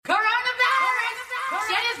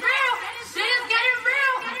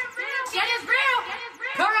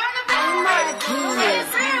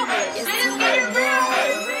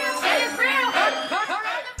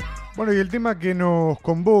Bueno, y el tema que nos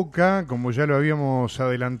convoca, como ya lo habíamos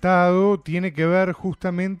adelantado, tiene que ver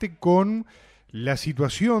justamente con la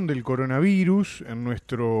situación del coronavirus en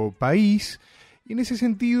nuestro país. Y en ese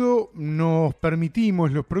sentido nos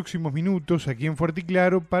permitimos los próximos minutos aquí en Fuerte y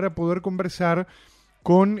Claro para poder conversar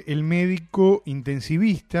con el médico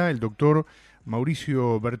intensivista, el doctor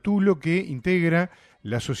Mauricio Bertullo, que integra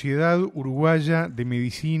la Sociedad Uruguaya de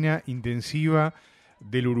Medicina Intensiva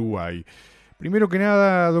del Uruguay. Primero que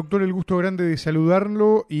nada, doctor, el gusto grande de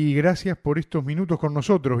saludarlo y gracias por estos minutos con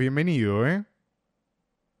nosotros. Bienvenido, ¿eh?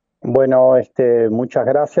 Bueno, muchas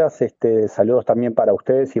gracias. Saludos también para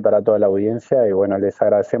ustedes y para toda la audiencia. Y bueno, les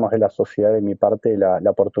agradecemos de la sociedad de mi parte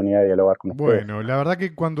la oportunidad de dialogar con ustedes. Bueno, la verdad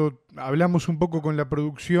que cuando hablamos un poco con la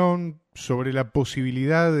producción sobre la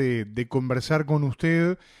posibilidad de conversar con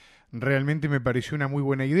usted, realmente me pareció una muy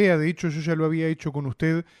buena idea. De hecho, yo ya lo había hecho con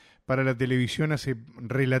usted para la televisión hace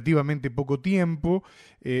relativamente poco tiempo,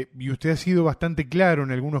 y usted ha sido bastante claro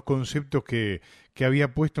en algunos conceptos que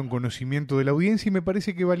había puesto en conocimiento de la audiencia y me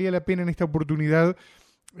parece que valía la pena en esta oportunidad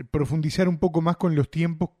profundizar un poco más con los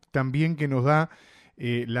tiempos también que nos da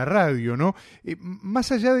la radio, ¿no?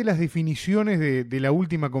 Más allá de las definiciones de la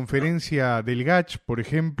última conferencia del GACH, por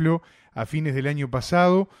ejemplo, a fines del año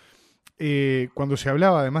pasado, cuando se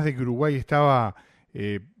hablaba además de que Uruguay estaba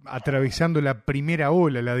atravesando la primera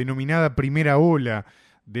ola, la denominada primera ola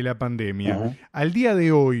de la pandemia. Ujú. Al día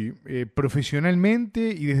de hoy, profesionalmente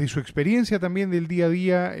y desde su experiencia también del día a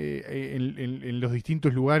día en los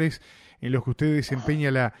distintos lugares en los que usted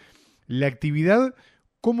desempeña la actividad,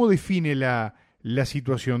 ¿cómo define la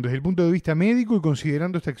situación desde el punto de vista médico y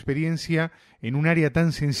considerando esta experiencia en un área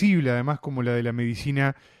tan sensible, además como la de la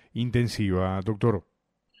medicina intensiva, doctor?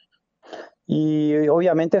 Y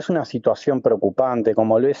obviamente es una situación preocupante,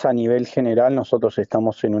 como lo es a nivel general. Nosotros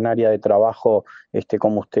estamos en un área de trabajo,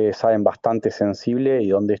 como ustedes saben, bastante sensible y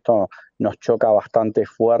donde esto nos choca bastante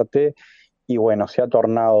fuerte. Y bueno, se ha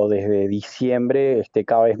tornado desde diciembre,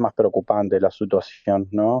 cada vez más preocupante la situación,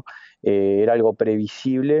 ¿no? Era algo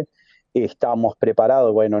previsible, estábamos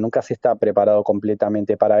preparados. Bueno, nunca se está preparado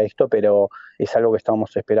completamente para esto, pero es algo que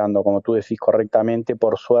estábamos esperando, como tú decís correctamente.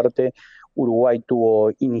 Por suerte, Uruguay tuvo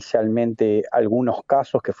inicialmente algunos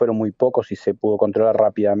casos que fueron muy pocos y se pudo controlar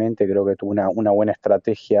rápidamente. Creo que tuvo una buena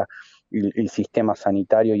estrategia el sistema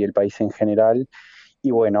sanitario y el país en general.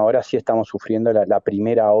 Y bueno, ahora sí estamos sufriendo la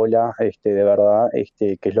primera ola, de verdad,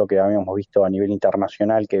 que es lo que habíamos visto a nivel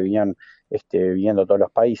internacional, que venían viendo todos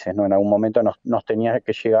los países, ¿no? En algún momento nos tenía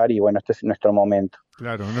que llegar y bueno, este es nuestro momento.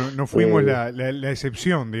 Claro, no, no fuimos Eh, la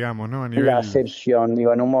excepción, digamos, ¿no? A la nivel... acepción,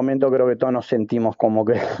 digo, en un momento creo que todos nos sentimos como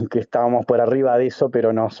que, que estábamos por arriba de eso,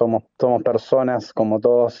 pero no, somos personas como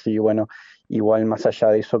todos y bueno, igual más allá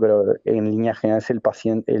de eso, pero en líneas generales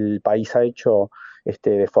el país ha hecho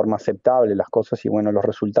de forma aceptable las cosas y bueno, los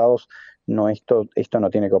resultados, no, esto no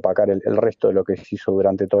tiene que opacar el resto de lo que se hizo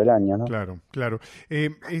durante todo el año, ¿no? Claro, claro.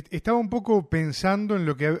 Estaba un poco pensando en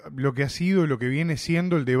lo que ha sido, lo que viene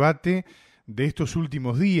siendo el debate de estos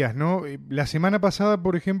últimos días, ¿no? La semana pasada,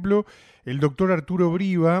 por ejemplo, el doctor Arturo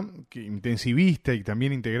Briva, que intensivista y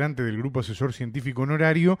también integrante del Grupo Asesor Científico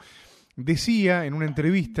Honorario, decía en una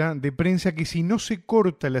entrevista de prensa que si no se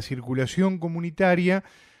corta la circulación comunitaria,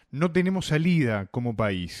 no tenemos salida como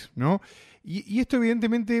país, ¿no? Y esto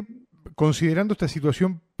evidentemente, considerando esta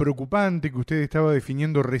situación preocupante que usted estaba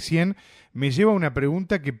definiendo recién, me lleva a una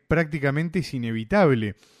pregunta que prácticamente es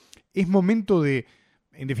inevitable. ¿Es momento de,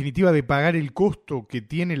 en definitiva, de pagar el costo que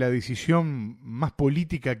tiene la decisión más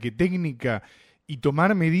política que técnica y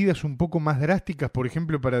tomar medidas un poco más drásticas, por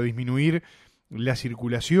ejemplo, para disminuir la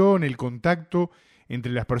circulación, el contacto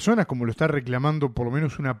entre las personas, como lo está reclamando por lo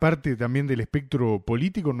menos una parte también del espectro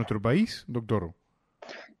político en nuestro país, doctor?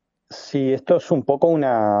 Sí, esto es un poco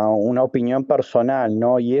una opinión personal,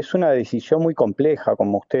 ¿no? Y es una decisión muy compleja,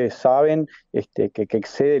 como ustedes saben, que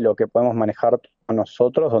excede lo que podemos manejar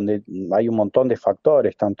nosotros, donde hay un montón de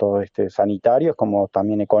factores, tanto sanitarios como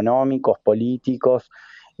también económicos, políticos,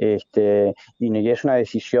 y es una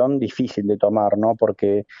decisión difícil de tomar, ¿no?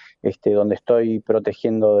 Porque donde estoy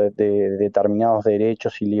protegiendo de determinados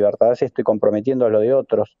derechos y libertades, estoy comprometiendo lo de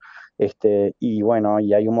otros, y bueno,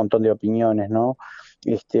 y hay un montón de opiniones, ¿no?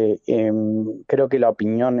 Creo que la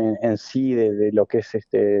opinión en sí de lo que es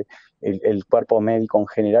el cuerpo médico en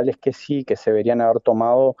general es que sí, que se deberían haber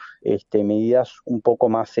tomado medidas un poco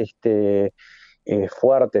más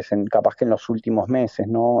fuertes, capaz que en los últimos meses,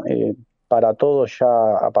 ¿no? Para todo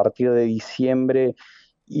ya a partir de diciembre,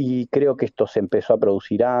 y creo que esto se empezó a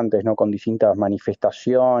producir antes, ¿no? Con distintas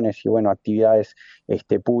manifestaciones y bueno, actividades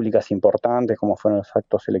públicas importantes, como fueron los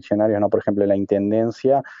actos eleccionarios, ¿no? Por ejemplo, en la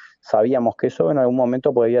Intendencia, sabíamos que eso en algún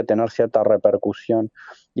momento podía tener cierta repercusión,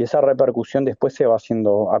 y esa repercusión después se va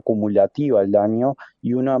haciendo acumulativa el daño,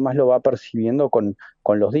 y uno además lo va percibiendo con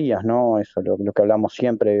los días, ¿no? Eso lo que hablamos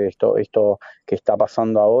siempre, esto que está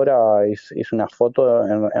pasando ahora es una foto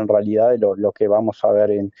en realidad de lo que vamos a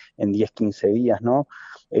ver en 10, 15 días, ¿no?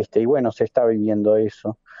 Y bueno, se está viviendo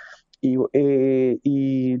eso.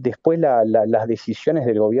 Y después las decisiones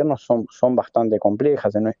del gobierno son bastante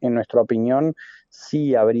complejas. En nuestra opinión,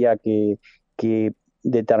 sí habría que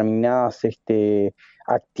determinadas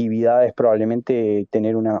actividades probablemente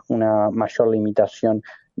tener una mayor limitación.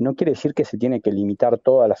 No quiere decir que se tiene que limitar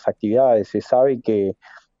todas las actividades. Se sabe que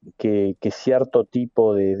cierto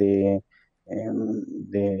tipo de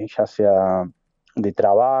ya sea de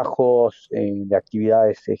trabajos, de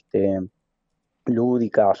actividades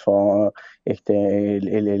lúdicas o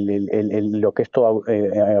lo que es todo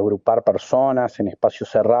agrupar personas en espacios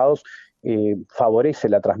cerrados, favorece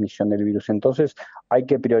la transmisión del virus. Entonces hay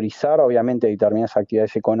que priorizar obviamente determinadas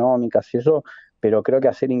actividades económicas y eso, pero creo que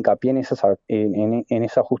hacer hincapié en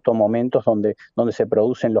esos justos momentos donde se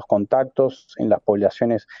producen los contactos, en las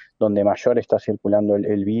poblaciones donde mayor está circulando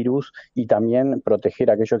el virus, y también proteger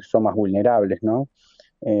a aquellos que son más vulnerables, ¿no?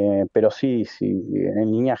 Pero sí,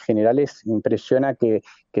 en líneas generales impresiona que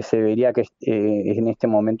se debería en este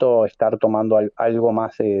momento estar tomando algo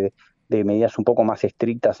más de medidas un poco más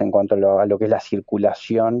estrictas en cuanto a lo que es la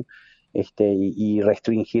circulación, y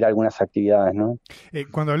restringir algunas actividades, ¿no?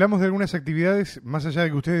 Cuando hablamos de algunas actividades, más allá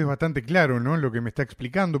de que usted es bastante claro, ¿no?, en lo que me está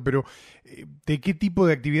explicando, pero ¿de qué tipo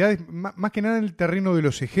de actividades? Más que nada en el terreno de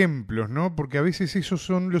los ejemplos, ¿no? Porque a veces esos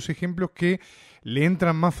son los ejemplos que le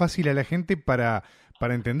entran más fácil a la gente para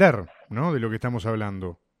entender, ¿no?, de lo que estamos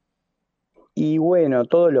hablando. Y bueno,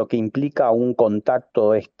 todo lo que implica un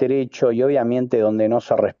contacto estrecho y obviamente donde no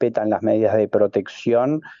se respetan las medidas de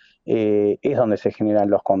protección, es donde se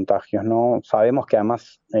generan los contagios, ¿no? Sabemos que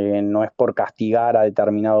además no es por castigar a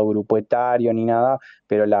determinado grupo etario ni nada,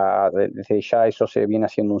 pero desde ya eso se viene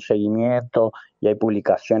haciendo un seguimiento, y hay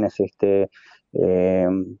publicaciones eh,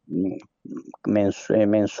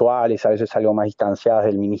 mensuales, a veces algo más distanciadas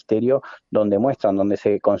del ministerio, donde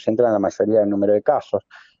se concentran la mayoría del número de casos.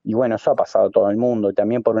 Y bueno, eso ha pasado a todo el mundo, y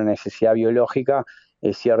también por una necesidad biológica.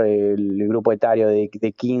 Es cierto, el grupo etario de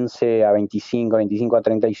 15 a 25, 25 a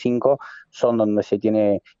 35 son donde se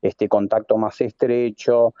tiene este contacto más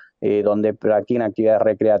estrecho, donde practican actividades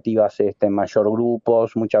recreativas en mayor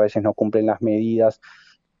grupos, muchas veces no cumplen las medidas.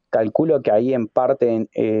 Calculo que ahí en parte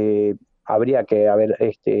habría que haber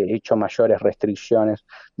hecho mayores restricciones.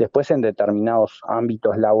 Después, en determinados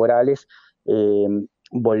ámbitos laborales, eh,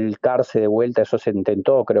 volcarse de vuelta, eso se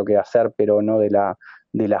intentó creo que hacer, pero no de la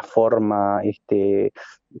forma que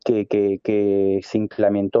se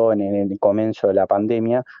implementó en el comienzo de la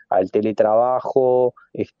pandemia, al teletrabajo,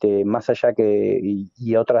 más allá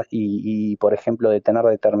y otras, y por ejemplo de tener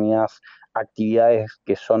determinadas actividades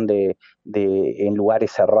que son en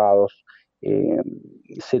lugares cerrados. Eh,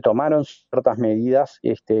 Se tomaron ciertas medidas,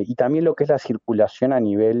 y también lo que es la circulación a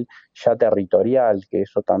nivel ya territorial, que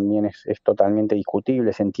eso también es totalmente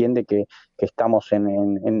discutible. Se entiende que estamos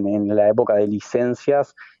en la época de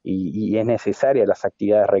licencias, y es necesaria las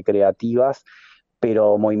actividades recreativas,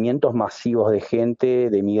 pero movimientos masivos de gente,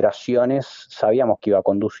 de migraciones, sabíamos que iba a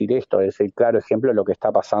conducir esto. Es el claro ejemplo de lo que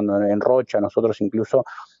está pasando en Rocha. Nosotros incluso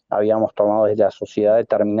habíamos tomado desde la Sociedad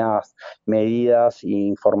determinadas medidas, e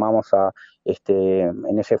informamos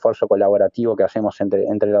en ese esfuerzo colaborativo que hacemos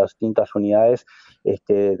entre las distintas unidades,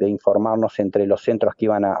 de informarnos entre los centros que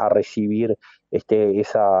iban a recibir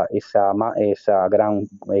esa gran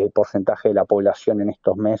porcentaje de la población en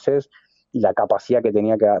estos meses, y la capacidad que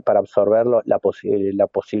tenía para absorberlo, la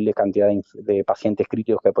posible cantidad de pacientes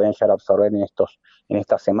críticos que podían llegar a absorber en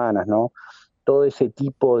estas semanas, ¿no? Todo ese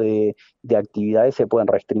tipo de actividades se pueden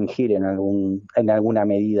restringir en alguna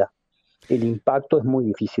medida. El impacto es muy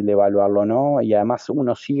difícil de evaluarlo, ¿no? Y además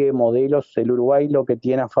uno sigue modelos. El Uruguay lo que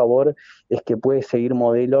tiene a favor es que puede seguir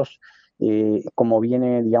modelos, como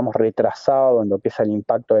viene, digamos, retrasado en lo que es el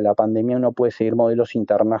impacto de la pandemia. Uno puede seguir modelos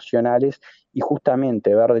internacionales y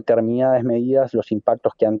justamente ver determinadas medidas, los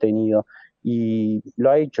impactos que han tenido. Y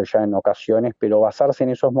lo ha hecho ya en ocasiones, pero basarse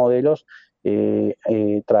en esos modelos,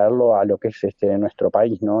 traerlo a lo que es nuestro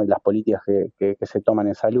país, ¿no? Y las políticas que se toman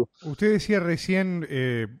en salud. Usted decía recién,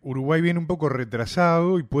 Uruguay viene un poco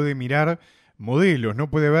retrasado y puede mirar modelos,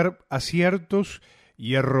 ¿no? Puede ver aciertos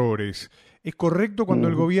y errores. ¿Es correcto cuando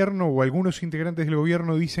el gobierno o algunos integrantes del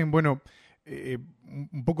gobierno dicen, bueno,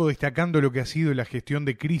 un poco destacando lo que ha sido la gestión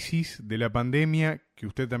de crisis de la pandemia, que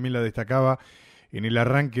usted también la destacaba en el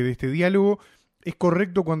arranque de este diálogo, ¿Es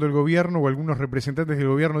correcto cuando el gobierno o algunos representantes del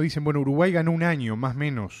gobierno dicen, bueno, Uruguay ganó un año, más o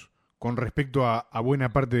menos, con respecto a buena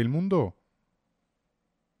parte del mundo?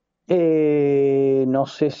 No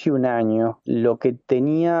sé si un año. Lo que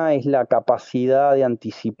tenía es la capacidad de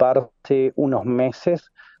anticiparse unos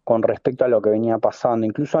meses con respecto a lo que venía pasando.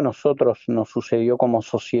 Incluso a nosotros nos sucedió como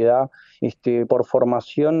sociedad, por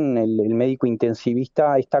formación, el médico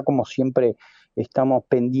intensivista está como siempre, estamos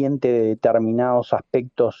pendientes de determinados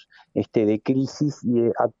aspectos de crisis y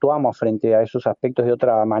actuamos frente a esos aspectos de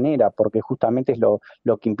otra manera, porque justamente es lo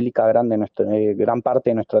que implica gran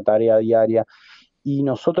parte de nuestra tarea diaria. Y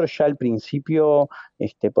nosotros ya al principio,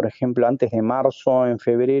 por ejemplo, antes de marzo, en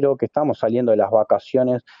febrero, que estábamos saliendo de las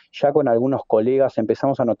vacaciones, ya con algunos colegas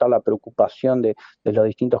empezamos a notar la preocupación de los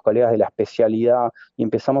distintos colegas de la especialidad y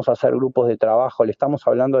empezamos a hacer grupos de trabajo. Le estamos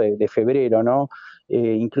hablando de febrero, ¿no?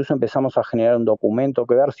 Incluso empezamos a generar un documento,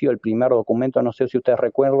 que haber sido el primer documento, no sé si ustedes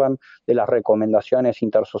recuerdan, de las recomendaciones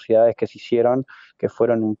intersociedades que se hicieron, que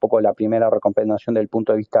fueron un poco la primera recomendación del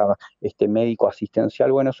punto de vista médico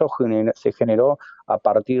asistencial. Bueno, eso se generó a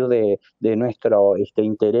partir de nuestro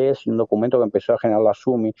interés y un documento que empezó a generar la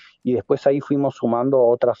SUMI, y después ahí fuimos sumando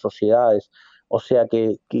otras sociedades. O sea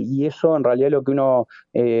y eso en realidad lo que uno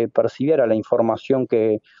percibiera, la información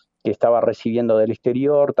que estaba recibiendo del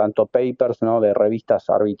exterior, tanto papers, ¿no?, de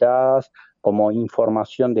revistas arbitradas, como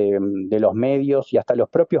información de los medios y hasta los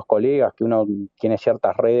propios colegas, que uno tiene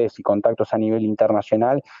ciertas redes y contactos a nivel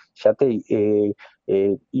internacional, ya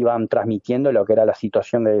iban transmitiendo lo que era la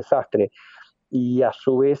situación de desastre. Y a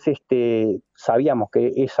su vez sabíamos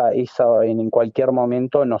que esa en cualquier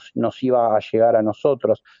momento nos iba a llegar a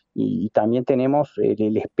nosotros, y también tenemos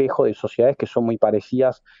el espejo de sociedades que son muy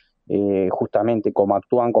parecidas, justamente como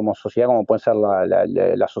actúan como sociedad, como puede ser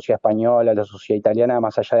la sociedad española, la sociedad italiana,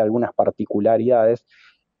 más allá de algunas particularidades.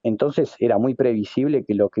 Entonces era muy previsible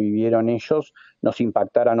que lo que vivieron ellos nos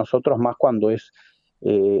impactara a nosotros, más cuando el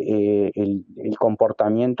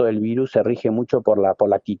comportamiento del virus se rige mucho por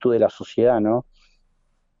la actitud de la sociedad, ¿no?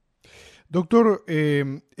 Doctor,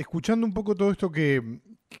 escuchando un poco todo esto que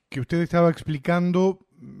usted estaba explicando,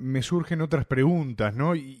 me surgen otras preguntas,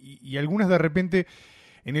 ¿no? Y algunas de repente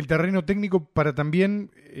en el terreno técnico para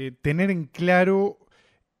también tener en claro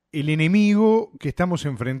el enemigo que estamos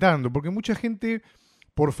enfrentando, porque mucha gente,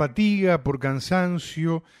 por fatiga, por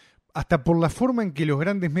cansancio, hasta por la forma en que los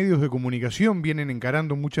grandes medios de comunicación vienen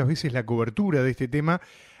encarando muchas veces la cobertura de este tema,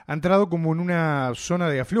 ha entrado como en una zona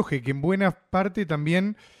de afloje que en buena parte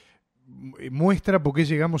también muestra por qué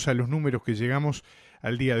llegamos a los números que llegamos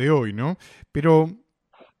al día de hoy, ¿no? Pero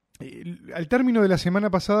al término de la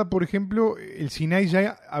semana pasada, por ejemplo, el SINAI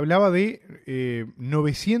ya hablaba de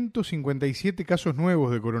 957 casos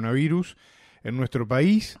nuevos de coronavirus en nuestro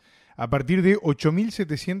país a partir de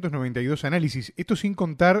 8.792 análisis. Esto sin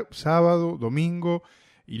contar sábado, domingo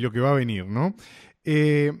y lo que va a venir, ¿no?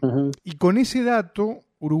 Uh-huh. Y con ese dato,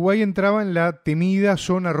 Uruguay entraba en la temida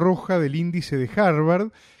zona roja del índice de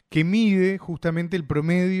Harvard, que mide justamente el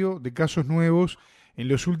promedio de casos nuevos en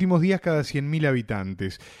los últimos días cada 100.000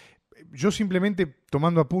 habitantes. Yo simplemente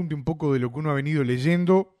tomando apunte un poco de lo que uno ha venido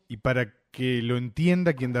leyendo y para que lo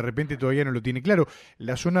entienda quien de repente todavía no lo tiene claro,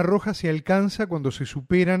 la zona roja se alcanza cuando se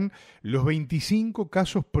superan los 25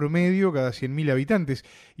 casos promedio cada 100.000 habitantes,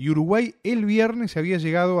 y Uruguay el viernes había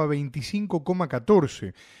llegado a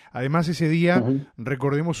 25,14. Además ese día, Uh-huh.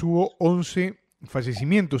 recordemos, hubo 11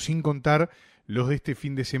 fallecimientos, sin contar los de este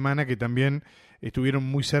fin de semana que también estuvieron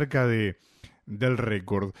muy cerca del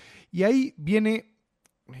récord. Y ahí viene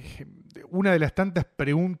una de las tantas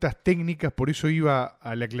preguntas técnicas, por eso iba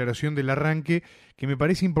a la aclaración del arranque, que me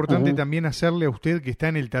parece importante Uh-huh. también hacerle a usted que está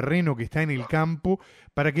en el terreno, que está en el campo,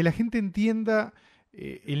 para que la gente entienda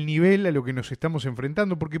el nivel a lo que nos estamos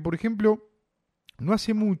enfrentando. Porque, por ejemplo, no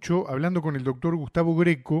hace mucho, hablando con el doctor Gustavo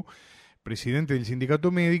Greco, presidente del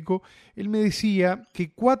sindicato médico, él me decía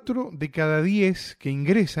que 4 de cada 10 que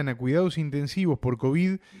ingresan a cuidados intensivos por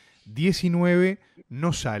COVID-19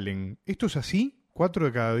 no salen. ¿Esto es así? ¿4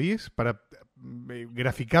 de cada 10? Para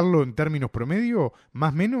graficarlo en términos promedio,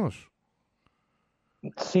 más o menos.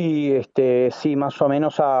 Sí, sí, más o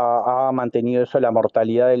menos ha mantenido eso la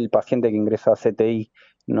mortalidad del paciente que ingresa a CTI,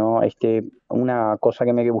 ¿no? Una cosa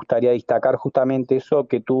que me gustaría destacar, justamente eso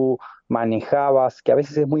que tú manejabas, que a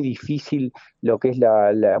veces es muy difícil lo que es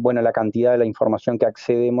bueno, la cantidad de la información que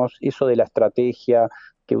accedemos, eso de la estrategia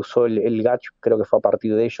que usó el GACH, creo que fue a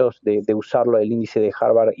partir de ellos, de usarlo, el índice de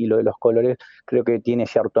Harvard y lo de los colores, creo que tiene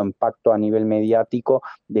cierto impacto a nivel mediático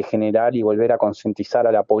de generar y volver a concientizar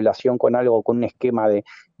a la población con algo, con un esquema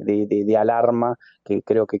de alarma que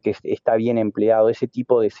creo que está bien empleado. Ese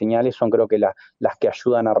tipo de señales son creo que las que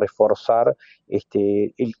ayudan a reforzar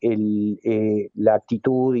la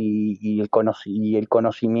actitud y el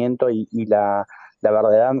conocimiento y la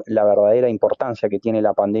verdadera importancia que tiene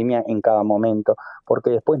la pandemia en cada momento,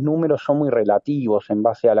 porque después números son muy relativos en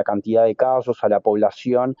base a la cantidad de casos, a la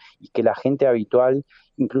población, y que la gente habitual,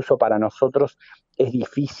 incluso para nosotros, es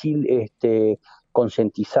difícil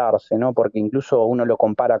concientizarse, ¿no? Porque incluso uno lo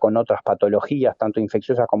compara con otras patologías, tanto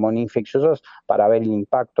infecciosas como no infecciosas, para ver el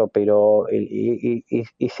impacto, pero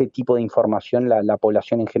ese tipo de información la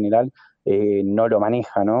población en general no lo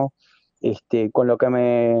maneja, ¿no? Con lo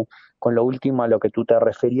que con lo último a lo que tú te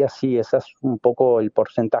referías, sí, ese es un poco el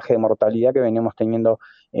porcentaje de mortalidad que venimos teniendo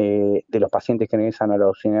de los pacientes que ingresan a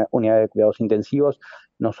las unidades de cuidados intensivos.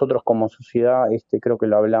 Nosotros como sociedad, creo que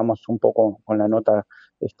lo hablamos un poco con la nota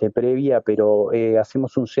previa, pero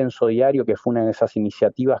hacemos un censo diario, que fue una de esas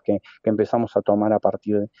iniciativas que empezamos a tomar a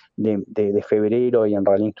partir de febrero, y en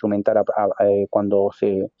realidad instrumentar cuando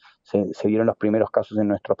se dieron los primeros casos en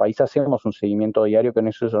nuestro país. Hacemos un seguimiento diario,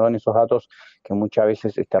 que son esos datos que muchas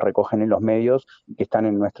veces recogen en los medios y que están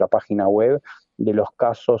en nuestra página web, de los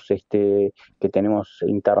casos que tenemos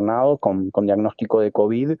internados con diagnóstico de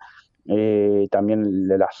COVID. También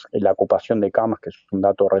la ocupación de camas, que es un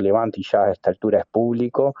dato relevante y ya a esta altura es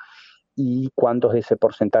público, y cuántos de ese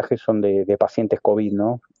porcentaje son de pacientes COVID,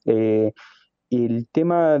 ¿no? El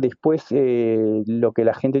tema después, lo que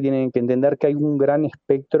la gente tiene que entender, que hay un gran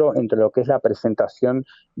espectro entre lo que es la presentación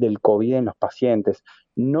del COVID en los pacientes.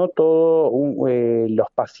 No todos los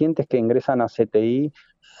pacientes que ingresan a CTI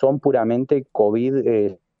son puramente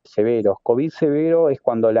COVID severos. COVID severo es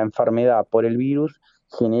cuando la enfermedad por el virus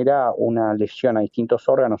genera una lesión a distintos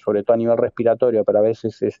órganos, sobre todo a nivel respiratorio, pero a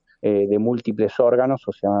veces es de múltiples órganos,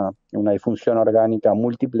 o sea, una disfunción orgánica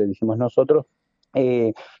múltiple, decimos nosotros,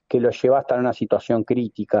 que lo lleva a estar en una situación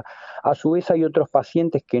crítica. A su vez hay otros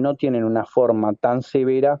pacientes que no tienen una forma tan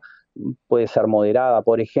severa, puede ser moderada,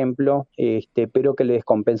 por ejemplo, pero que le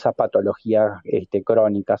descompensa patologías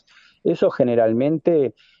crónicas. Eso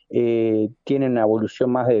generalmente tienen una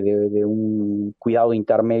evolución más de un cuidado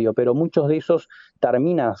intermedio, pero muchos de esos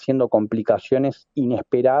terminan siendo complicaciones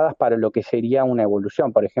inesperadas para lo que sería una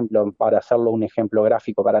evolución. Por ejemplo, para hacerlo un ejemplo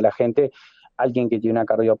gráfico para la gente, alguien que tiene una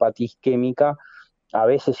cardiopatía isquémica a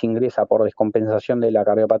veces ingresa por descompensación de la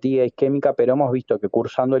cardiopatía isquémica, pero hemos visto que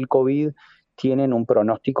cursando el COVID tienen un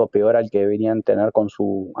pronóstico peor al que deberían tener en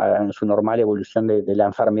su normal evolución de la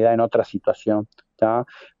enfermedad en otra situación, ¿tá?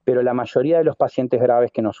 Pero la mayoría de los pacientes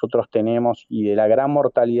graves que nosotros tenemos y de la gran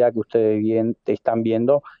mortalidad que ustedes están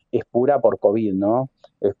viendo es pura por COVID, ¿no?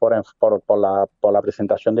 Es por la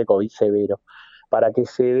presentación de COVID severo. Para que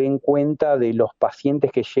se den cuenta de los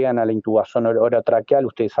pacientes que llegan a la intubación orotraqueal,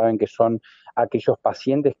 ustedes saben que son aquellos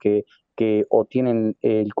pacientes que o tienen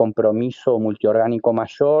el compromiso multiorgánico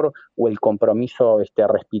mayor o el compromiso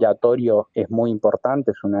respiratorio es muy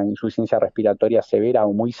importante, es una insuficiencia respiratoria severa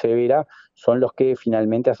o muy severa, son los que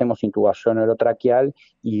finalmente hacemos intubación orotraqueal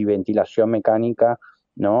y ventilación mecánica,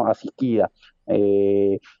 ¿no?, asistida.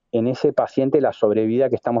 En ese paciente la sobrevida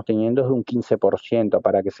que estamos teniendo es de un 15%,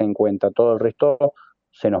 para que se den cuenta. Todo el resto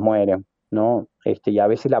se nos mueren, ¿no? Y a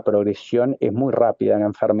veces la progresión es muy rápida en la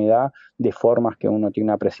enfermedad, de formas que uno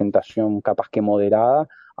tiene una presentación capaz que moderada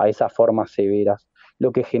a esas formas severas,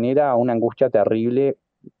 lo que genera una angustia terrible.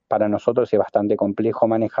 Para nosotros es bastante complejo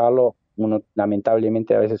manejarlo, uno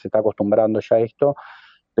lamentablemente a veces se está acostumbrando ya a esto,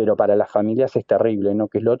 pero para las familias es terrible, ¿no?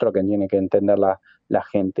 Que es lo otro que tiene que entender la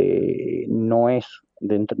gente. No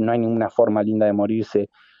hay ninguna forma linda de morirse,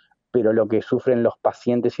 pero lo que sufren los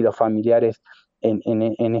pacientes y los familiares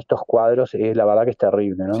en estos cuadros es la verdad que es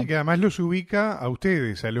terrible, Sí, ¿no? que además los ubica a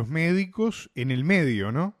ustedes, a los médicos, en el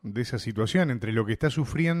medio, ¿no?, de esa situación, entre lo que está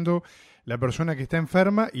sufriendo la persona que está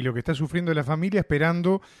enferma y lo que está sufriendo la familia,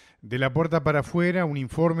 esperando de la puerta para afuera un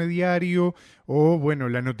informe diario o, bueno,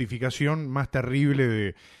 la notificación más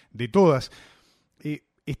terrible de todas.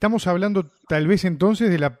 Estamos hablando tal vez entonces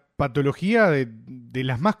de la patología de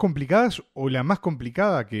las más complicadas o la más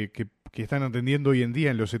complicada que están atendiendo hoy en día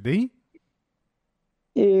en los CTI.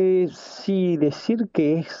 Sí, decir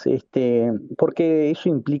que es, porque eso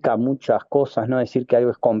implica muchas cosas, ¿no? Decir que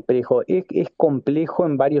algo es complejo. Es complejo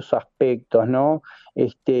en varios aspectos, ¿no?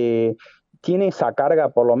 Tiene esa carga,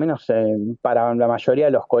 por lo menos para la mayoría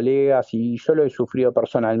de los colegas, y yo lo he sufrido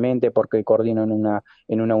personalmente porque coordino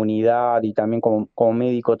en una unidad y también como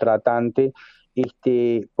médico tratante.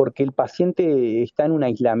 porque el paciente está en un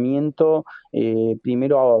aislamiento,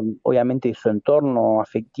 primero obviamente de su entorno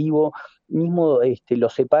afectivo, mismo lo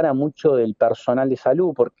separa mucho del personal de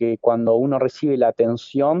salud, porque cuando uno recibe la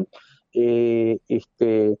atención, eh,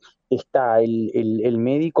 este, está el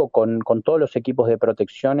médico con todos los equipos de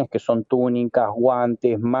protecciones que son túnicas,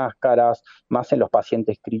 guantes, máscaras, más en los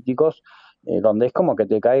pacientes críticos, donde es como que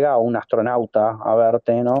te caiga un astronauta a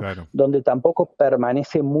verte, ¿no? Claro. Donde tampoco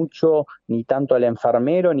permanece mucho ni tanto el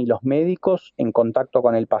enfermero ni los médicos en contacto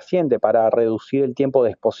con el paciente para reducir el tiempo de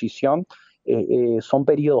exposición. Son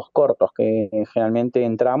periodos cortos que generalmente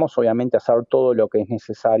entramos, obviamente, a hacer todo lo que es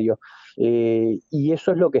necesario. Y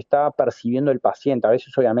eso es lo que está percibiendo el paciente. A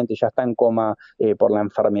veces, obviamente, ya está en coma por la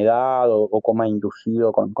enfermedad o coma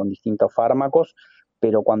inducido con distintos fármacos,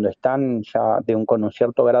 pero cuando están ya con un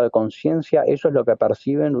cierto grado de conciencia, eso es lo que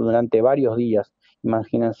perciben durante varios días.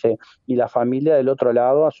 Imagínense, y la familia del otro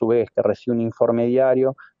lado, a su vez, que recibe un informe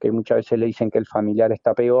diario, que muchas veces le dicen que el familiar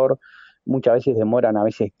está peor, muchas veces demoran a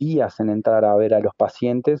veces días en entrar a ver a los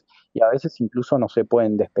pacientes y a veces incluso no se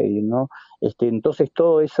pueden despedir, ¿no? Entonces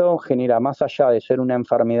todo eso genera, más allá de ser una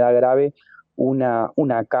enfermedad grave, una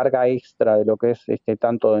carga extra de lo que es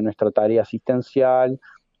tanto de nuestra tarea asistencial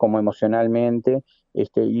como emocionalmente,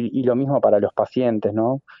 y lo mismo para los pacientes,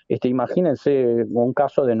 ¿no? Imagínense un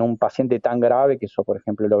caso de un paciente tan grave, que eso por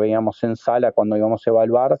ejemplo lo veíamos en sala cuando íbamos a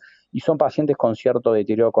evaluar, y son pacientes con cierto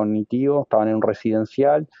deterioro cognitivo, estaban en un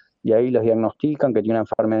residencial, y ahí los diagnostican que tiene una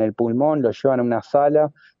enfermedad en el pulmón, los llevan a una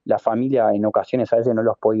sala, la familia en ocasiones a veces no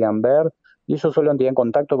los podían ver, y ellos solo tenían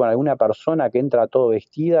contacto con alguna persona que entra todo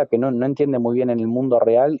vestida, que no entiende muy bien en el mundo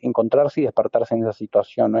real, encontrarse y despertarse en esa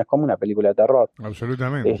situación, no es como una película de terror.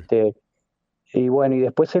 Absolutamente. Este, y bueno, y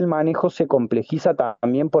después el manejo se complejiza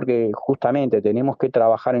también porque justamente tenemos que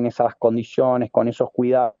trabajar en esas condiciones, con esos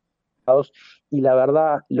cuidados, y la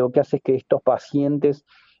verdad lo que hace es que estos pacientes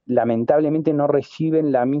lamentablemente no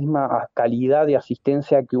reciben la misma calidad de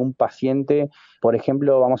asistencia que un paciente, por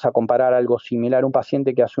ejemplo, vamos a comparar algo similar, un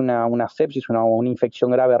paciente que hace una sepsis, una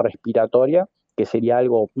infección grave respiratoria, que sería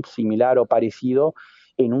algo similar o parecido,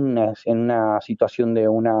 en una situación de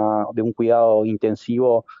un cuidado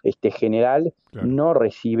intensivo general, Claro.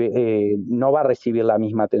 no va a recibir la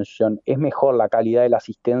misma atención. Es mejor la calidad de la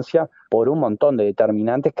asistencia por un montón de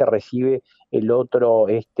determinantes que recibe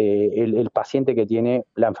el paciente que tiene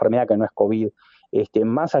la enfermedad que no es COVID.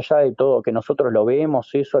 Más allá de todo, que nosotros lo vemos,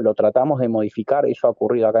 eso lo tratamos de modificar, eso ha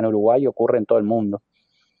ocurrido acá en Uruguay, ocurre en todo el mundo.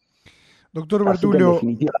 Doctor Así que en Bertullo,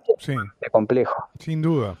 definitiva sí, es complejo. sin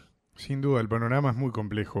duda, el panorama es muy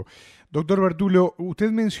complejo. Doctor Bertullo, usted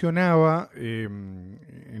mencionaba en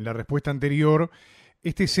la respuesta anterior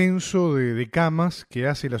este censo de camas que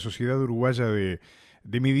hace la Sociedad Uruguaya de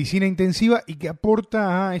Medicina Intensiva y que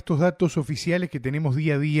aporta a estos datos oficiales que tenemos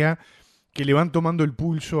día a día que le van tomando el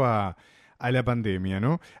pulso a la pandemia,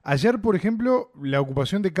 ¿no? Ayer, por ejemplo, la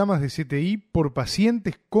ocupación de camas de CTI por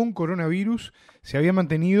pacientes con coronavirus se había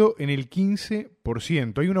mantenido en el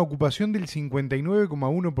 15%. Hay una ocupación del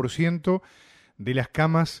 59,1% de las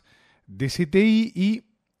camas de CTI y,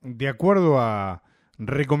 de acuerdo a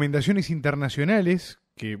recomendaciones internacionales,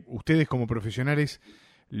 que ustedes como profesionales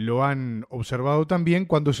lo han observado también,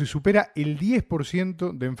 cuando se supera el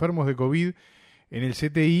 10% de enfermos de COVID en el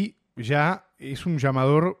CTI, ya es un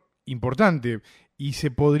llamador importante y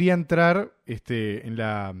se podría entrar en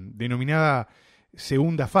la denominada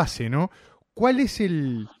segunda fase, ¿no? ¿Cuál es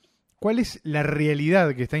cuál es la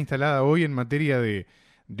realidad que está instalada hoy en materia de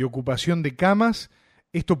ocupación de camas?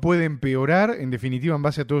 ¿Esto puede empeorar, en definitiva, en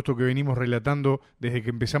base a todo esto que venimos relatando desde que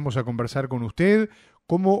empezamos a conversar con usted?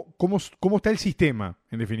 ¿Cómo está el sistema,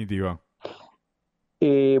 en definitiva?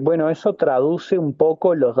 Bueno, eso traduce un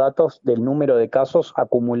poco los datos del número de casos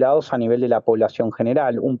acumulados a nivel de la población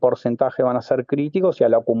general. Un porcentaje van a ser críticos y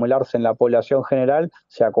al acumularse en la población general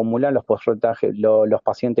se acumulan los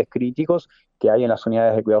pacientes críticos que hay en las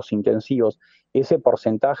unidades de cuidados intensivos. Ese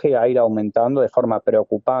porcentaje va a ir aumentando de forma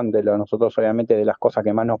preocupante. Nosotros obviamente de las cosas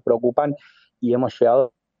que más nos preocupan, y hemos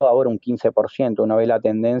llegado ahora un 15%. Uno ve la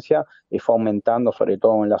tendencia y fue aumentando, sobre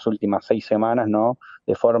todo en las últimas 6 semanas, ¿no?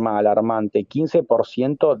 De forma alarmante.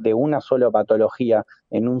 15% de una sola patología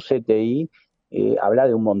en un CTI, habla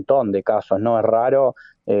de un montón de casos, ¿no? Es raro,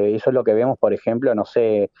 eso es lo que vemos, por ejemplo, no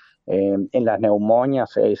sé, en las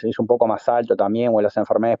neumonias es un poco más alto también, o en las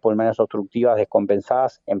enfermedades pulmonares obstructivas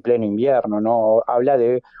descompensadas en pleno invierno, ¿no? Habla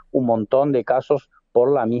de un montón de casos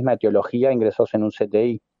por la misma etiología ingresados en un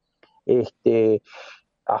CTI.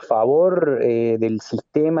 A favor del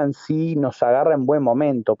sistema en sí nos agarra en buen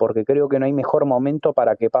momento, porque creo que no hay mejor momento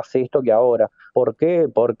para que pase esto que ahora. ¿Por qué?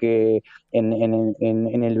 Porque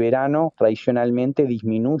en el verano tradicionalmente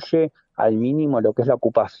disminuye al mínimo lo que es la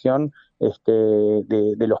ocupación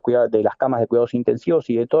de las camas de cuidados intensivos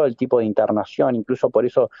y de todo el tipo de internación. Incluso por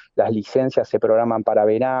eso las licencias se programan para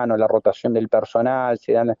verano, la rotación del personal,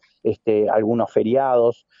 se dan algunos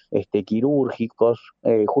feriados quirúrgicos,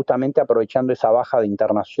 justamente aprovechando esa baja de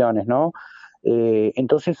internaciones, ¿no?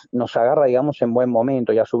 Entonces nos agarra, digamos, en buen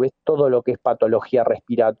momento, y a su vez todo lo que es patología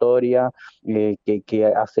respiratoria,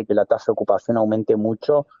 que hace que la tasa de ocupación aumente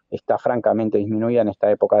mucho, está francamente disminuida en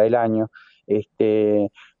esta época del año.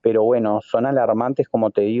 Pero bueno, son alarmantes,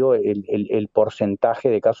 como te digo, el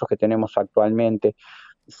porcentaje de casos que tenemos actualmente.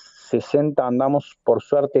 60, andamos por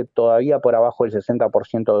suerte todavía por abajo del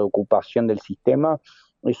 60% de ocupación del sistema.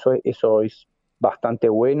 Eso es bastante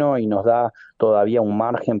bueno y nos da todavía un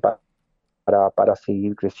margen para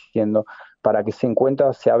seguir creciendo. Para que se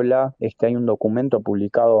encuentre, se habla, hay un documento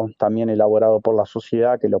publicado, también elaborado por la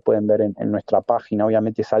Sociedad, que lo pueden ver en nuestra página.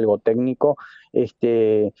 Obviamente es algo técnico,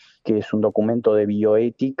 que es un documento de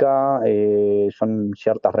bioética, son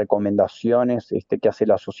ciertas recomendaciones que hace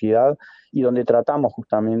la Sociedad, y donde tratamos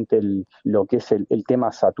justamente lo que es el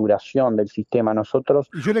tema saturación del sistema. Nosotros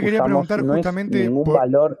Y yo le quería usamos, preguntar no es justamente ningún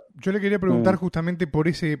valor. yo le quería preguntar justamente por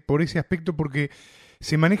ese aspecto, porque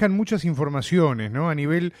se manejan muchas informaciones, ¿no? A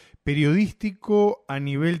nivel periodístico, a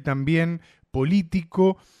nivel también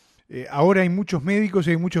político. Ahora hay muchos médicos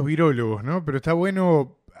y hay muchos virólogos, ¿no? Pero está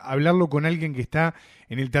bueno hablarlo con alguien que está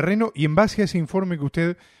en el terreno y en base a ese informe que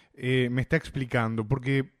usted me está explicando,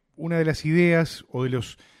 porque una de las ideas o de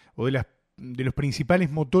los principales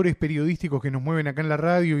motores periodísticos que nos mueven acá en la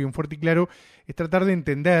radio y en Fuerte y Claro es tratar de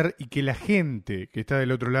entender y que la gente que está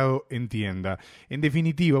del otro lado entienda. En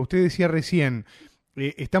definitiva, usted decía recién,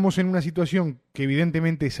 estamos en una situación que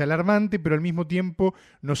evidentemente es alarmante, pero al mismo tiempo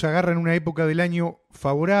nos agarra en una época del año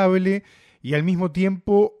favorable y al mismo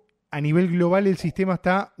tiempo a nivel global el sistema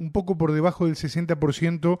está un poco por debajo del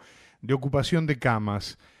 60% de ocupación de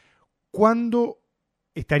camas. ¿Cuándo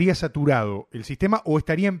estaría saturado el sistema o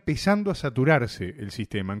estaría empezando a saturarse el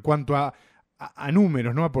sistema en cuanto a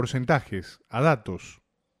números, ¿no? A porcentajes, a datos?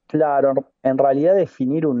 Claro, en realidad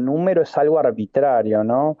definir un número es algo arbitrario,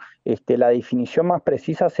 ¿no? La definición más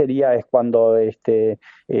precisa es cuando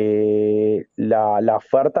la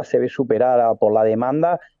oferta se ve superada por la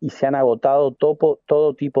demanda y se han agotado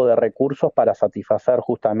todo tipo de recursos para satisfacer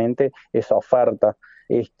justamente esa oferta.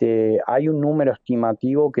 Hay un número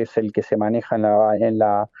estimativo que es el que se maneja en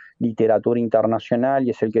la literatura internacional y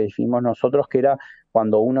es el que definimos nosotros, que era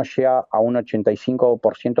cuando uno llega a un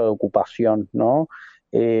 85% de ocupación, ¿no?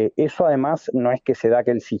 Eso además no es que se da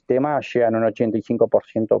que el sistema llega a un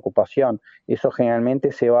 85% de ocupación, eso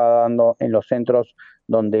generalmente se va dando en los centros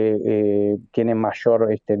donde tienen mayor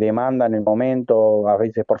demanda en el momento, a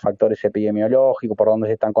veces por factores epidemiológicos, por donde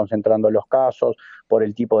se están concentrando los casos, por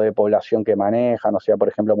el tipo de población que manejan, o sea, por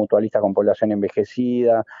ejemplo, mutualistas con población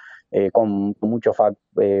envejecida, con muchos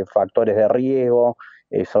factores de riesgo.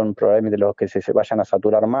 Son probablemente los que se vayan a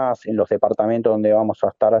saturar más en los departamentos donde vamos a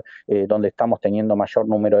estar, donde estamos teniendo mayor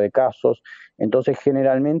número de casos. Entonces,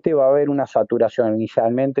 generalmente va a haber una saturación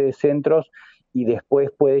inicialmente de centros y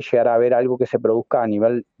después puede llegar a haber algo que se produzca a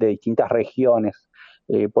nivel de distintas regiones.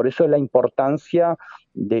 Por eso es la importancia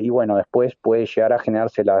y bueno, después puede llegar a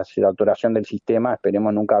generarse la saturación del sistema,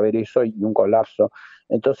 esperemos nunca ver eso y un colapso.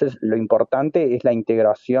 Entonces, lo importante es la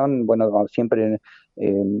integración, bueno, siempre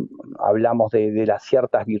eh, hablamos de las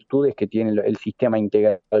ciertas virtudes que tiene el sistema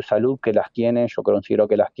integrado de salud, que las tiene, yo considero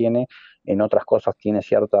que las tiene, en otras cosas tiene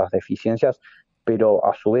ciertas deficiencias, pero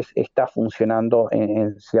a su vez está funcionando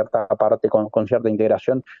en cierta parte con cierta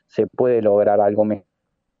integración, se puede lograr algo mejor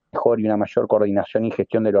y una mayor coordinación y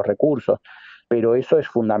gestión de los recursos. Pero eso es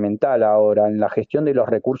fundamental ahora. En la gestión de los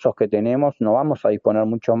recursos que tenemos no vamos a disponer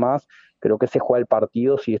mucho más. Creo que se juega el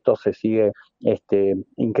partido si esto se sigue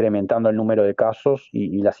incrementando el número de casos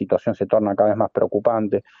y la situación se torna cada vez más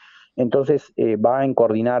preocupante. Entonces va a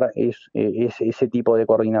coordinar ese tipo de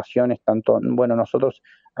coordinaciones, tanto, bueno, nosotros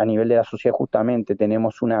a nivel de la sociedad justamente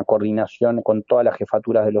tenemos una coordinación con todas las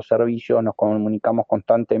jefaturas de los servicios, nos comunicamos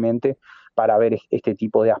constantemente para ver este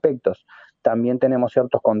tipo de aspectos. También tenemos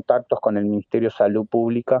ciertos contactos con el Ministerio de Salud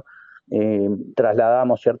Pública,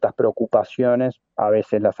 trasladamos ciertas preocupaciones, a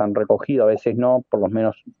veces las han recogido, a veces no, por lo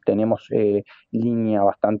menos tenemos línea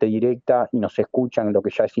bastante directa y nos escuchan, lo que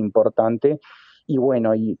ya es importante. Y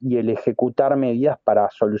bueno, y el ejecutar medidas para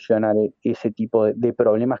solucionar ese tipo de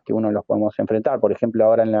problemas que uno los podemos enfrentar. Por ejemplo,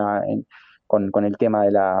 ahora con el tema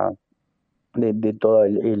de todo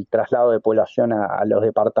el traslado de población a los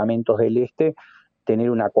departamentos del este,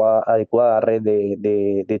 tener una adecuada red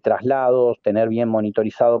de traslados, tener bien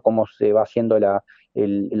monitorizado cómo se va haciendo la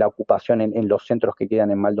ocupación en los centros que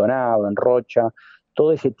quedan en Maldonado, en Rocha,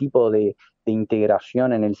 todo ese tipo de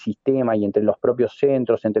integración en el sistema y entre los propios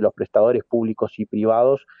centros, entre los prestadores públicos y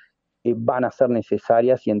privados, van a ser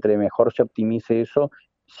necesarias, y entre mejor se optimice eso,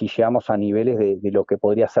 si llegamos a niveles de lo que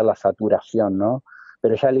podría ser la saturación, ¿no?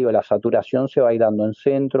 Pero ya le digo, la saturación se va a ir dando en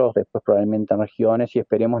centros, después probablemente en regiones, y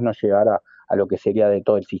esperemos no llegar a lo que sería de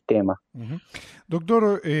todo el sistema. Uh-huh.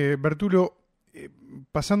 Doctor Bertullo,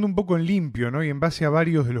 pasando un poco en limpio, ¿no? Y en base a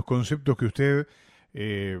varios de los conceptos que usted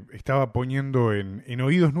estaba poniendo en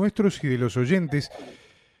oídos nuestros y de los oyentes,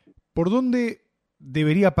 ¿por dónde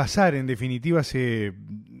debería pasar, en definitiva, ese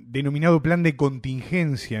denominado plan de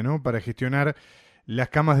contingencia, ¿no? Para gestionar las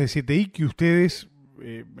camas de CTI que ustedes,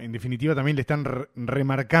 en definitiva, también le están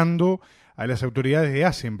remarcando a las autoridades de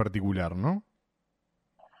ACE en particular, ¿no?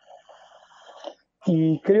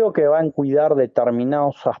 Y creo que van a cuidar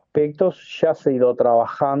determinados aspectos, ya se ha ido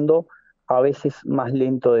trabajando, a veces más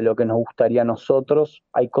lento de lo que nos gustaría a nosotros.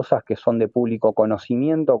 Hay cosas que son de público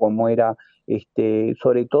conocimiento, como era,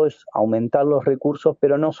 sobre todo es aumentar los recursos,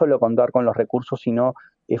 pero no solo contar con los recursos, sino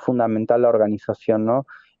es fundamental la organización, ¿no?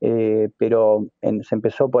 Se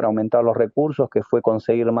empezó por aumentar los recursos, que fue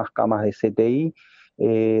conseguir más camas de CTI.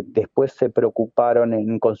 Después se preocuparon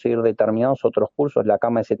en conseguir determinados otros cursos. La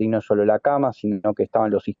cama de CTI no es solo la cama, sino que estaban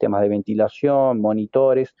los sistemas de ventilación,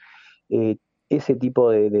 monitores, eh, ese tipo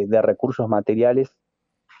de recursos materiales.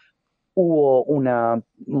 Hubo una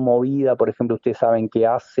movida, por ejemplo, ustedes saben que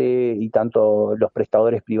hace, y tanto los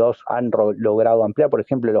prestadores privados han logrado ampliar, por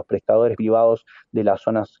ejemplo, los prestadores privados de las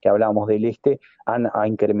zonas que hablábamos del este ha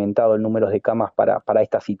incrementado el número de camas para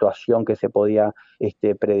esta situación que se podía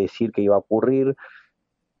predecir que iba a ocurrir.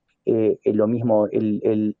 Lo mismo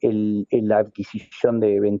la adquisición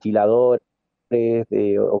de ventiladores,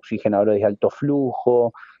 de oxigenadores de alto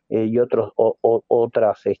flujo, y otros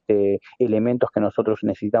elementos que nosotros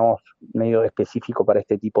necesitamos medio específico para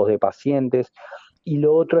este tipo de pacientes. Y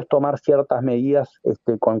lo otro es tomar ciertas medidas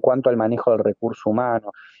con cuanto al manejo del recurso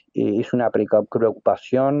humano. Es una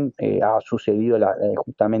preocupación, ha sucedido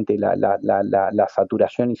justamente la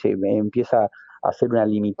saturación, y se empieza a ser una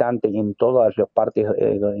limitante en todas las partes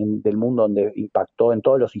del mundo donde impactó, en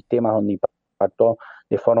todos los sistemas donde impactó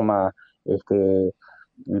de forma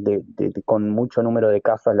con mucho número de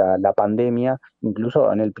casos la pandemia,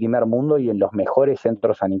 incluso en el primer mundo y en los mejores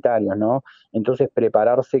centros sanitarios, ¿no? Entonces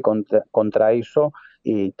prepararse contra eso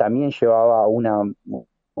también llevaba a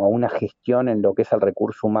una gestión en lo que es el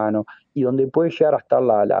recurso humano, y donde puede llegar a estar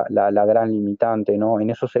la gran limitante, ¿no?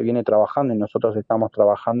 En eso se viene trabajando, y nosotros estamos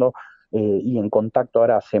trabajando y en contacto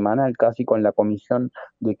ahora semanal casi con la Comisión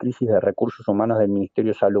de Crisis de Recursos Humanos del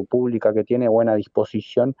Ministerio de Salud Pública, que tiene buena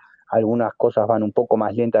disposición. Algunas cosas van un poco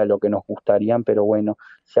más lentas de lo que nos gustarían, pero bueno,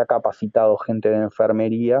 se ha capacitado gente de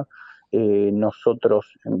enfermería.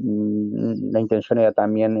 Nosotros, la intención era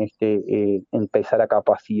también empezar a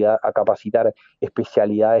capacitar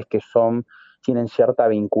especialidades que tienen cierta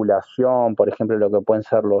vinculación, por ejemplo, lo que pueden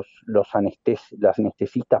ser las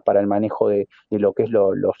anestesistas para el manejo de lo que es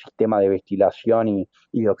los sistemas de ventilación y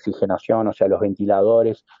de oxigenación, o sea, los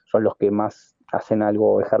ventiladores son los que más hacen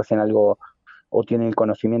algo, ejercen algo, o tienen el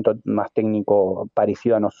conocimiento más técnico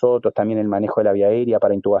parecido a nosotros. También el manejo de la vía aérea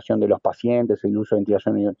para intubación de los pacientes, el uso de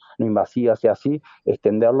ventilación no invasiva, y así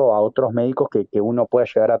extenderlo a otros médicos que uno pueda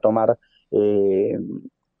llegar a tomar,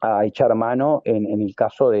 a echar mano en el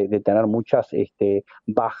caso de tener muchas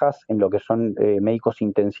bajas en lo que son médicos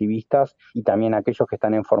intensivistas, y también aquellos que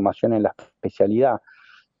están en formación en la especialidad.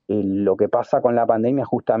 Lo que pasa con la pandemia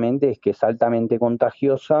justamente es que es altamente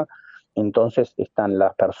contagiosa. Entonces están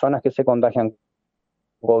las personas que se contagian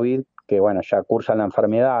COVID, que bueno, ya cursan la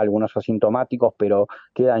enfermedad, algunos asintomáticos, pero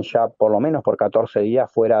quedan ya por lo menos por 14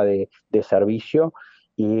 días fuera de servicio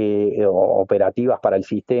y operativas para el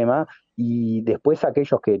sistema. Y después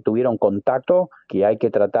aquellos que tuvieron contacto, que hay que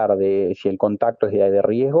tratar si el contacto es de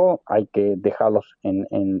riesgo, hay que dejarlos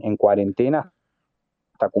en cuarentena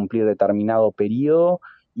hasta cumplir determinado periodo,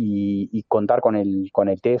 y contar con el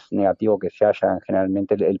test negativo que se haya,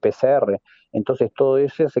 generalmente el PCR. Entonces todo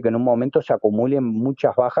eso hace que en un momento se acumulen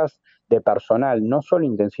muchas bajas de personal, no solo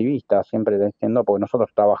intensivistas, siempre diciendo, porque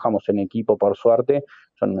nosotros trabajamos en equipo, por suerte,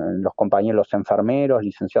 son los compañeros enfermeros,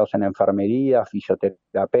 licenciados en enfermería,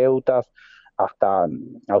 fisioterapeutas, hasta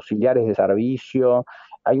auxiliares de servicio.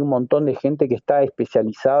 Hay un montón de gente que está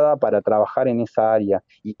especializada para trabajar en esa área,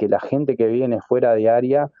 y que la gente que viene fuera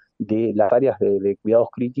de las áreas de cuidados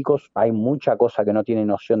críticos, hay mucha cosa que no tiene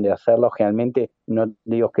noción de hacerlo. Generalmente, no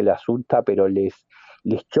digo que les asusta, pero les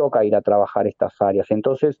choca ir a trabajar estas áreas.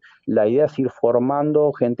 Entonces, la idea es ir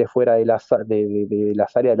formando gente fuera de las áreas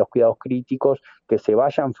de los cuidados críticos, que se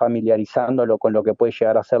vayan familiarizando con lo que puede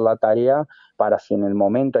llegar a ser la tarea, para si en el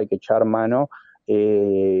momento hay que echar mano,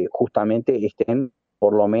 justamente estén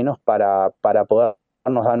por lo menos para poder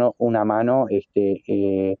nos dan una mano,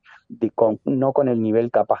 no con el nivel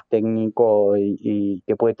capaz técnico y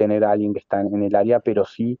que puede tener alguien que está en el área, pero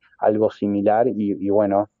sí algo similar y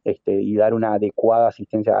bueno, y dar una adecuada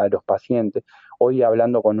asistencia a los pacientes. Hoy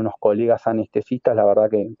hablando con unos colegas anestesistas, la verdad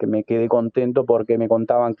que me quedé contento porque me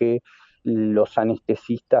contaban que los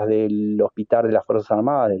anestesistas del hospital de las Fuerzas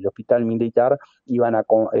Armadas, del hospital militar,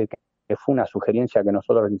 que fue una sugerencia que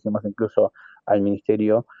nosotros le hicimos incluso al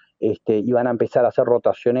ministerio, iban a empezar a hacer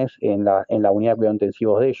rotaciones en la unidad de cuidados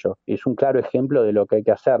intensivos de ellos. Es un claro ejemplo de lo que hay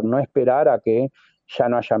que hacer, no esperar a que ya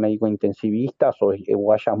no haya médico intensivistas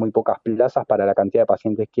o haya muy pocas plazas para la cantidad de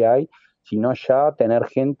pacientes que hay, sino ya tener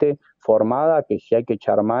gente formada que si hay que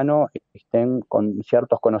echar mano, estén con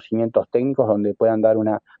ciertos conocimientos técnicos donde puedan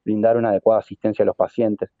brindar una adecuada asistencia a los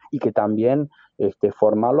pacientes y que también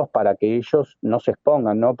formarlos para que ellos no se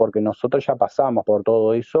expongan, ¿no? Porque nosotros ya pasamos por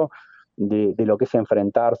todo eso de lo que es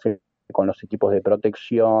enfrentarse con los equipos de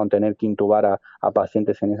protección, tener que intubar a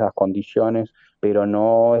pacientes en esas condiciones, pero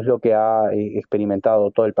no es lo que ha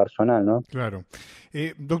experimentado todo el personal, ¿no? Claro.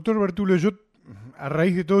 Doctor Bertullo, yo a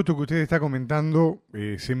raíz de todo esto que usted está comentando,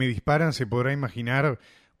 se me disparan, se podrá imaginar,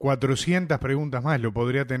 400 preguntas más. Lo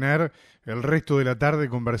podría tener el resto de la tarde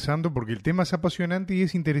conversando porque el tema es apasionante y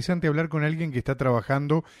es interesante hablar con alguien que está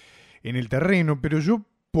trabajando en el terreno, pero yo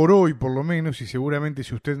por hoy, por lo menos, y seguramente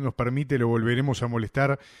si usted nos permite lo volveremos a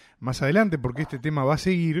molestar más adelante porque este tema va a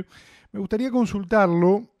seguir, me gustaría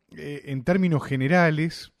consultarlo en términos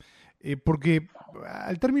generales, porque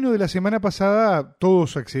al término de la semana pasada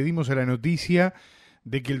todos accedimos a la noticia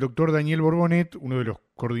de que el doctor Daniel Borbonet, uno de los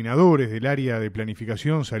coordinadores del área de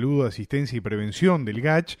planificación, salud, asistencia y prevención del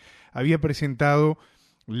GACH, había presentado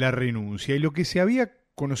la renuncia. Y lo que se había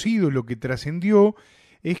conocido, lo que trascendió,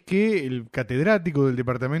 es que el catedrático del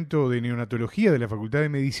Departamento de Neonatología de la Facultad de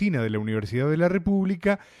Medicina de la Universidad de la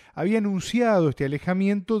República había anunciado este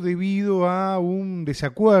alejamiento debido a un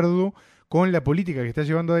desacuerdo con la política que está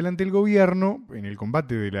llevando adelante el gobierno en el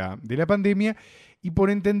combate de la pandemia y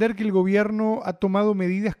por entender que el gobierno ha tomado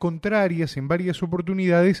medidas contrarias en varias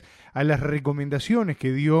oportunidades a las recomendaciones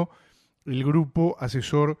que dio el grupo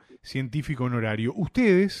asesor científico honorario.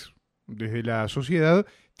 Ustedes, desde la sociedad,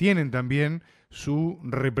 tienen también su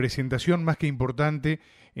representación más que importante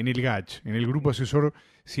en el GACH, en el grupo asesor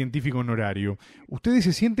científico honorario. ¿Ustedes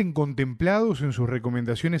se sienten contemplados en sus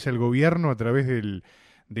recomendaciones al gobierno a través del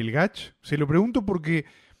GACH? Se lo pregunto porque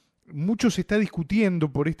mucho se está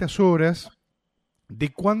discutiendo por estas horas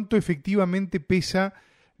de cuánto efectivamente pesa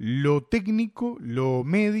lo técnico, lo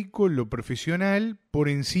médico, lo profesional por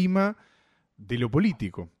encima de lo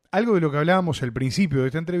político. Algo de lo que hablábamos al principio de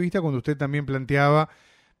esta entrevista cuando usted también planteaba,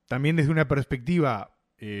 también desde una perspectiva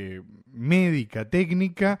médica,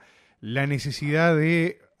 técnica, la necesidad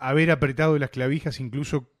de haber apretado las clavijas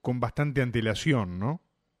incluso con bastante antelación, ¿no?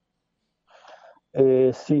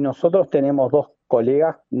 Sí, nosotros tenemos dos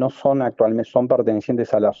colegas, no son actualmente, son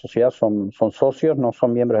pertenecientes a la sociedad, son socios, no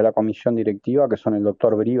son miembros de la comisión directiva, que son el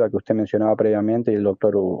doctor Briva, que usted mencionaba previamente, y el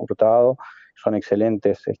doctor Hurtado. Son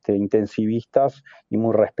excelentes intensivistas y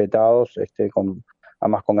muy respetados,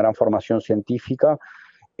 además con gran formación científica.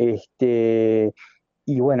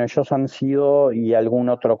 Y bueno, ellos han sido, y algún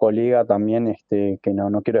otro colega también, que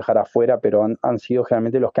no quiero dejar afuera, pero han sido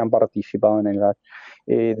generalmente los que han participado en el GAC.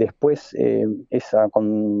 Después,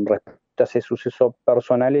 con respecto a ese suceso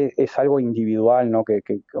personal, es algo individual, ¿no? Que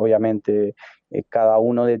obviamente cada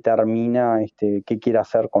uno determina qué quiere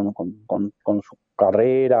hacer con su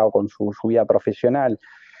carrera o con su vida profesional.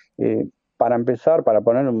 Para empezar, para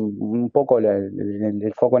poner un poco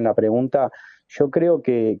el foco en la pregunta, yo creo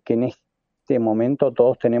que en este momento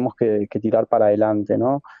todos tenemos que tirar para adelante,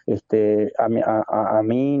 ¿no? A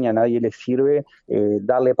mí ni a nadie le sirve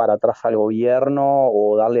darle para atrás al gobierno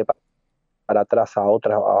o darle para atrás a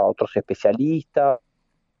otros especialistas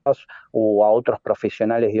o a otros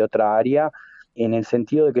profesionales de otra área, en el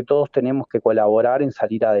sentido de que todos tenemos que colaborar en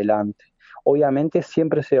salir adelante. Obviamente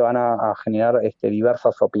siempre se van a generar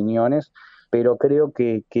diversas opiniones, pero creo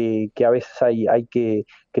que a veces hay que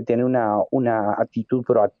tener una actitud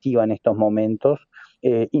proactiva en estos momentos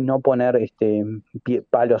y no poner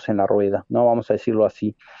palos en la rueda, ¿no? Vamos a decirlo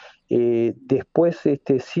así. Después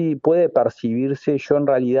sí puede percibirse, yo en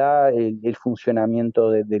realidad el funcionamiento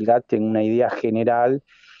del GAT en una idea general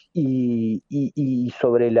y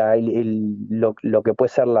sobre lo que puede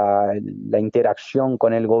ser la interacción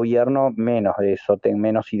con el gobierno, menos de eso,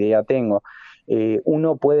 menos idea tengo.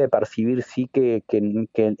 Uno puede percibir sí que en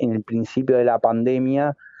el principio de la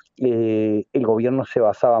pandemia el gobierno se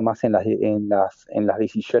basaba más en las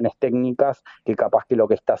decisiones técnicas que capaz que lo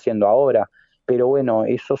que está haciendo ahora. pero bueno,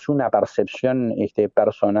 eso es una percepción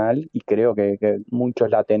personal y creo que muchos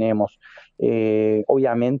la tenemos.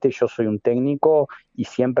 Obviamente yo soy un técnico y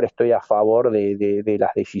siempre estoy a favor de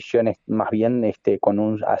las decisiones, más bien con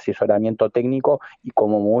un asesoramiento técnico y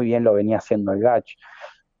como muy bien lo venía haciendo el GACH,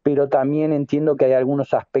 pero también entiendo que hay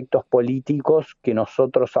algunos aspectos políticos que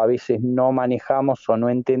nosotros a veces no manejamos o no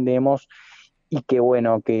entendemos y que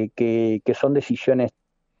bueno, que son decisiones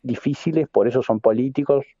difíciles, por eso son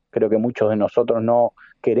políticos. Creo que muchos de nosotros no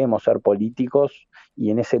queremos ser políticos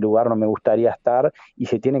y en ese lugar no me gustaría estar y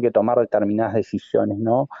se tienen que tomar determinadas decisiones,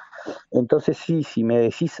 ¿no? Entonces sí, si me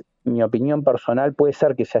decís mi opinión personal, puede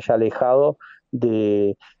ser que se haya alejado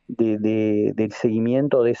de, del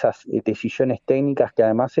seguimiento de esas decisiones técnicas que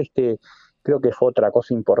además creo que fue otra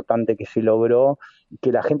cosa importante que se logró,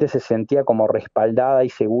 que la gente se sentía como respaldada y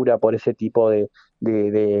segura por ese tipo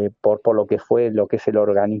por lo que fue, lo que es el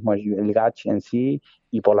organismo, el GACH en sí,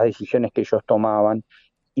 y por las decisiones que ellos tomaban.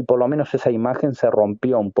 Y por lo menos esa imagen se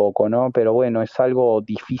rompió un poco, ¿no? Pero bueno, es algo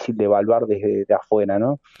difícil de evaluar desde de afuera,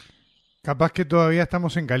 ¿no? Capaz que todavía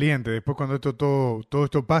estamos en caliente, después cuando todo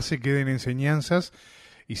esto pase queden enseñanzas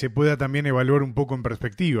y se pueda también evaluar un poco en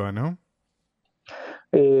perspectiva, ¿no?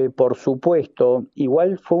 Por supuesto,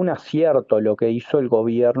 igual fue un acierto lo que hizo el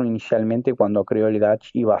gobierno inicialmente cuando creó el GACH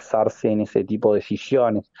y basarse en ese tipo de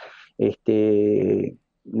decisiones.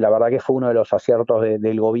 La verdad que fue uno de los aciertos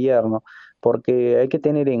del gobierno, porque hay que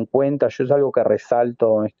tener en cuenta, yo es algo que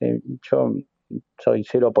resalto, yo soy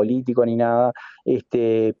cero político ni nada,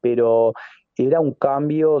 pero era un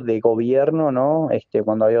cambio de gobierno, ¿no?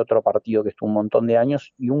 Cuando había otro partido que estuvo un montón de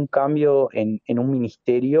años y un cambio en un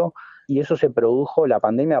ministerio y eso se produjo, la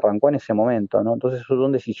pandemia arrancó en ese momento, ¿no? Entonces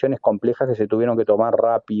son decisiones complejas que se tuvieron que tomar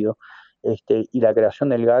rápido, y la creación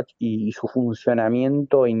del GACH y su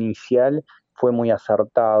funcionamiento inicial fue muy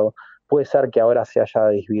acertado. Puede ser que ahora se haya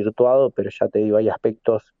desvirtuado, pero ya te digo, hay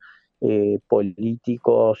aspectos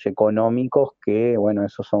políticos, económicos, que, bueno,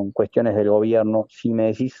 eso son cuestiones del gobierno. Si me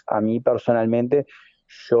decís a mí personalmente,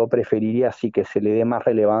 yo preferiría sí que se le dé más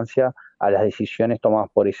relevancia a las decisiones tomadas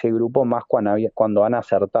por ese grupo, más cuando han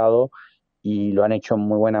acertado y lo han hecho en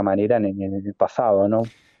muy buena manera en el pasado, ¿no?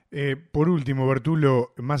 Por último, Bertulo,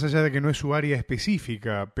 más allá de que no es su área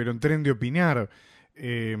específica, pero en tren de opinar,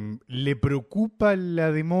 ¿le preocupa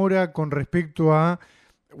la demora con respecto a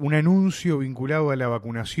un anuncio vinculado a la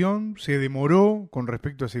vacunación? ¿Se demoró con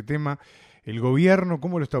respecto a ese tema el gobierno?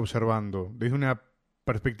 ¿Cómo lo está observando? Desde una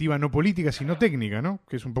perspectiva no política, sino técnica, ¿no?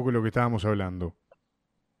 Que es un poco lo que estábamos hablando.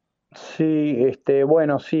 Sí,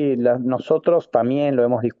 bueno, sí, nosotros también lo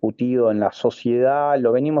hemos discutido en la sociedad,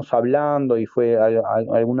 lo venimos hablando y fue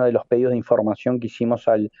alguno de los pedidos de información que hicimos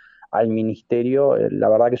al ministerio. La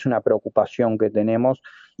verdad que es una preocupación que tenemos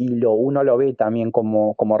y uno lo ve también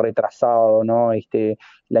como retrasado, ¿no?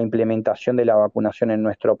 La implementación de la vacunación en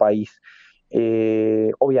nuestro país.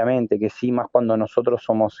 Obviamente que sí, más cuando nosotros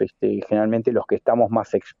somos generalmente los que estamos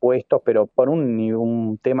más expuestos, pero por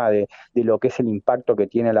un tema de lo que es el impacto que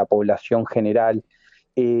tiene la población general.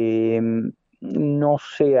 Eh, no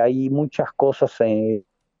sé, hay muchas cosas en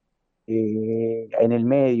el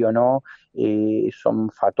medio, ¿no? Son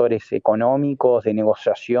factores económicos, de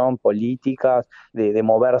negociación, políticas, de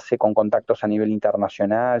moverse con contactos a nivel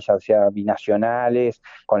internacional, ya sea binacionales,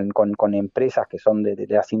 con empresas que son de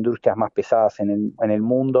las industrias más pesadas en el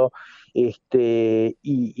mundo.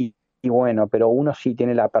 Y bueno, pero uno sí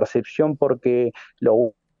tiene la percepción porque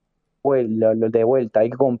lo de vuelta, hay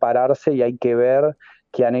que compararse y hay que ver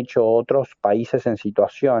qué han hecho otros países en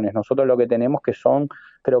situaciones. Nosotros lo que tenemos que son,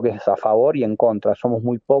 creo que es a favor y en contra. Somos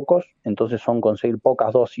muy pocos, entonces son conseguir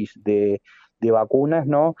pocas dosis de vacunas,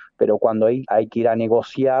 ¿no? Pero cuando hay que ir a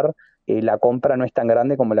negociar, la compra no es tan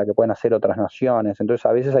grande como la que pueden hacer otras naciones. Entonces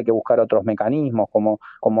a veces hay que buscar otros mecanismos,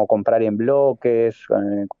 como comprar en bloques,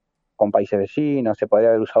 con países vecinos, se podría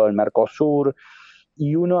haber usado el Mercosur,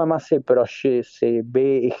 y uno además se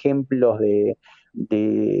ve ejemplos de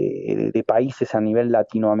países a nivel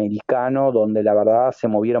latinoamericano donde la verdad se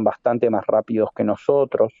movieron bastante más rápidos que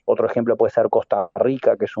nosotros. Otro ejemplo puede ser Costa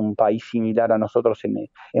Rica, que es un país similar a nosotros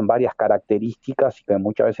en varias características y que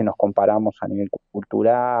muchas veces nos comparamos a nivel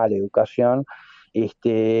cultural, educación.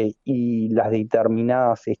 Y las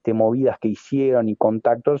determinadas movidas que hicieron y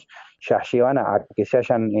contactos ya llevan a que se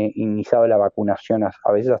hayan iniciado la vacunación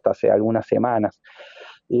a veces hasta hace algunas semanas.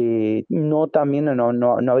 No, también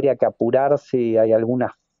no habría que apurarse, hay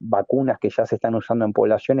algunas vacunas que ya se están usando en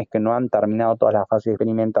poblaciones que no han terminado todas las fases de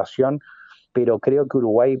experimentación, pero creo que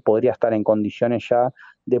Uruguay podría estar en condiciones ya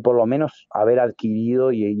de por lo menos haber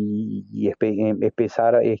adquirido y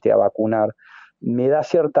empezar a vacunar. me da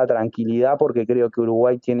cierta tranquilidad porque creo que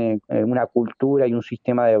Uruguay tiene una cultura y un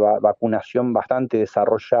sistema de vacunación bastante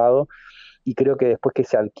desarrollado, y creo que después que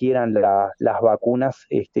se adquieran las vacunas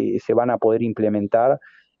se van a poder implementar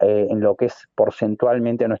en lo que es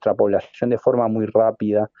porcentualmente nuestra población de forma muy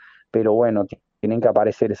rápida, pero bueno, tienen que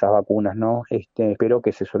aparecer esas vacunas, ¿no? Espero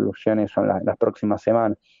que se solucione eso en las próximas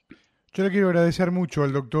semanas. Yo le quiero agradecer mucho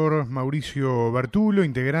al doctor Mauricio Bertullo,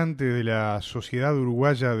 integrante de la Sociedad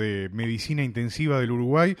Uruguaya de Medicina Intensiva del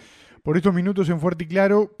Uruguay, por estos minutos en Fuerte y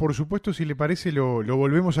Claro. Por supuesto, si le parece, lo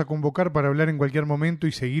volvemos a convocar para hablar en cualquier momento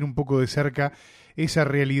y seguir un poco de cerca esa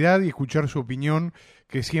realidad y escuchar su opinión,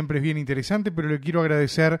 que siempre es bien interesante, pero le quiero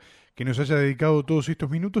agradecer que nos haya dedicado todos estos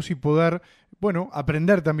minutos y poder, bueno,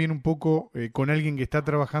 aprender también un poco con alguien que está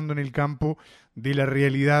trabajando en el campo de la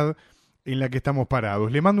realidad en la que estamos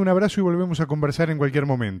parados. Le mando un abrazo y volvemos a conversar en cualquier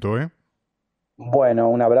momento, ¿eh? Bueno,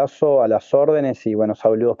 un abrazo a las órdenes y buenos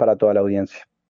saludos para toda la audiencia.